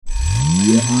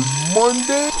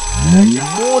Monday.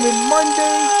 Morning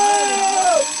Monday.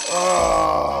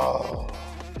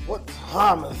 What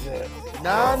time is it?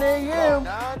 9 a.m.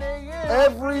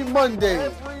 Every Monday.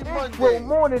 Intro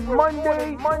Morning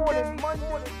Monday.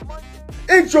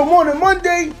 Intro Morning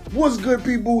Monday. What's good,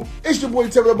 people? It's your boy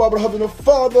Terry the Barber, the husband and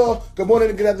father. Good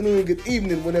morning, good afternoon, and good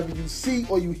evening whenever you see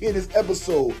or you hear this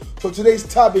episode. So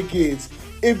today's topic is,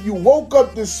 if you woke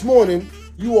up this morning,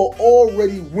 you are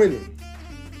already winning.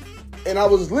 And I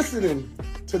was listening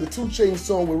to the 2 Chainz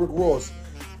song with Rick Ross,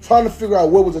 trying to figure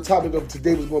out what was the topic of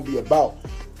today was going to be about.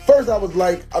 First, I was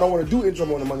like, I don't want to do Intro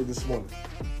Morning Monday this morning.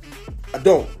 I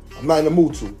don't. I'm not in the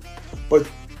mood to. But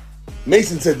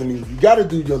Mason said to me, you got to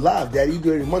do your live, Daddy. You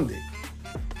do it every Monday.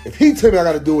 If he told me I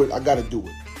got to do it, I got to do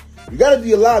it. You got to do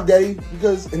your live, Daddy,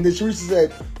 because, and then Teresa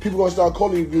said, people are going to start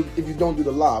calling you if you don't do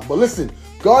the live. But listen,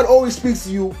 God always speaks to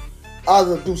you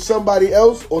either through somebody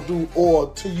else or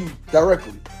to you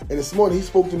directly. And this morning, he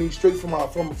spoke to me straight from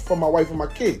my wife and my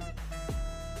kid.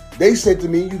 They said to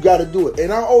me, you got to do it.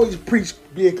 And I always preach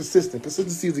being consistent.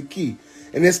 Consistency is the key.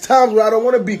 And there's times where I don't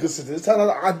want to be consistent. There's times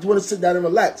I just want to sit down and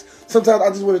relax. Sometimes I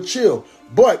just want to chill.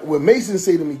 But when Mason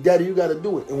say to me, Daddy, you got to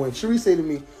do it. And when Cherie say to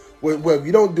me, well, if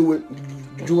you don't do it,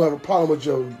 you do have a problem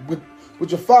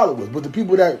with your followers, with the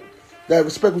people that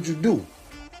respect what you do.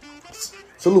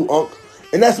 Salute, Unc.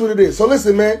 And that's what it is. So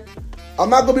listen, man. I'm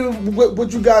not going to be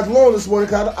with you guys long this morning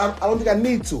because I don't think I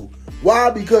need to. Why?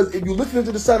 Because if you're listening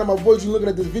to the sound of my voice, you're looking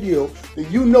at this video,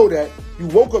 then you know that you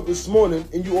woke up this morning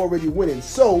and you already winning.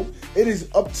 So it is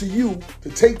up to you to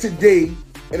take today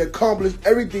and accomplish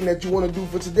everything that you want to do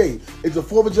for today. It's the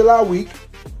 4th of July week.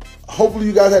 Hopefully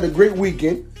you guys had a great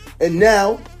weekend. And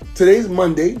now, today's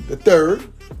Monday, the 3rd.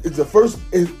 It's the first.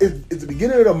 It's the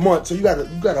beginning of the month, so you got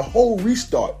a whole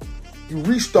restart. You're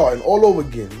restarting all over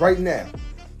again right now.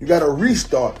 You got a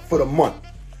restart for the month.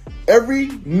 Every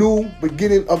new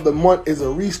beginning of the month is a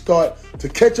restart to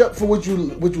catch up for what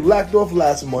you lacked off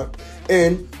last month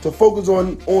and to focus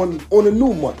on a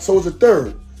new month. So it's the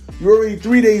 3rd. You're already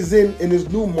 3 days in this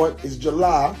new month. It's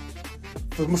July.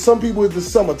 For some people, it's the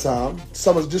summertime.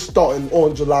 Summer's just starting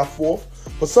on July 4th.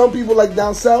 For some people, like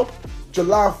down south,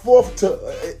 July 4th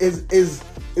is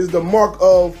the mark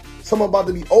of summer about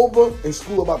to be over and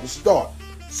school about to start.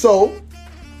 So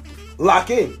lock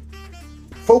in.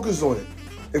 Focus on it.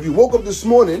 If you woke up this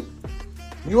morning,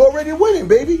 you're already winning,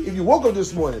 baby. If you woke up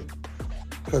this morning.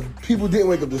 Because people didn't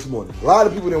wake up this morning. A lot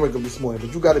of people didn't wake up this morning.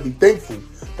 But you got to be thankful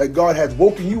that God has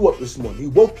woken you up this morning. He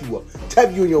woke you up.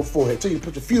 Tap you in your forehead. Tell you to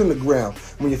put your feet on the ground.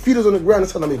 When your feet is on the ground,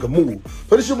 it's time to make a move.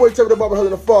 So this is your boy, Terry the Barber,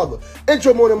 husband and father.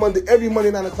 Intro Morning Monday, every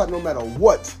Monday, 9 o'clock, no matter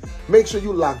what. Make sure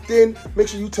you locked in. Make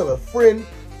sure you tell a friend.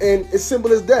 And it's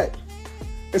simple as that.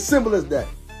 It's simple as that.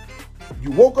 You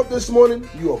woke up this morning,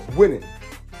 you are winning.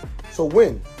 So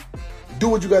win. Do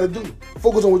what you got to do.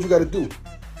 Focus on what you got to do.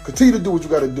 Continue to do what you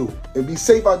got to do. And be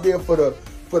safe out there for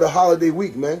the holiday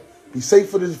week, man. Be safe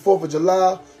for this 4th of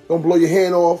July. Don't blow your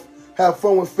hand off. Have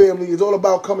fun with family. It's all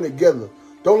about coming together.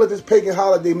 Don't let this pagan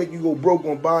holiday make you go broke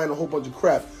on buying a whole bunch of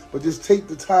crap. But just take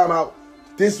the time out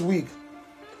this week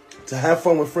to have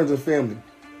fun with friends and family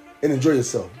and enjoy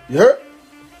yourself. You heard?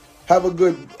 Have a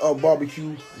good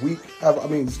barbecue week.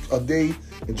 A day.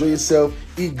 Enjoy yourself.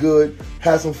 Eat good.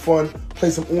 Have some fun. Play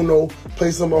some Uno.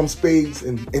 Play some spades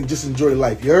and just enjoy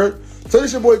life. You heard? So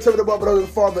this your boy Terry the Barber, the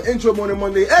father. Intro Morning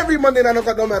Monday. Every Monday, 9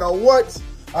 o'clock, no matter what.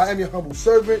 I am your humble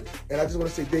servant, and I just want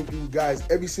to say thank you guys,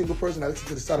 every single person that listens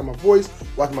to the sound of my voice,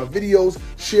 watch my videos,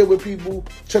 share with people,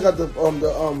 check out the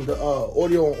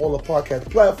audio on all the podcast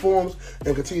platforms,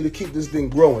 and continue to keep this thing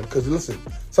growing. Because listen,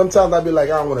 sometimes I be like,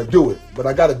 I don't want to do it, but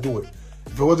I got to do it.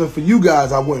 If it wasn't for you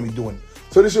guys, I wouldn't be doing it.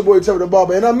 So this your boy Terry the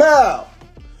Barber, and I'm out.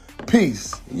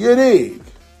 Peace. You dig?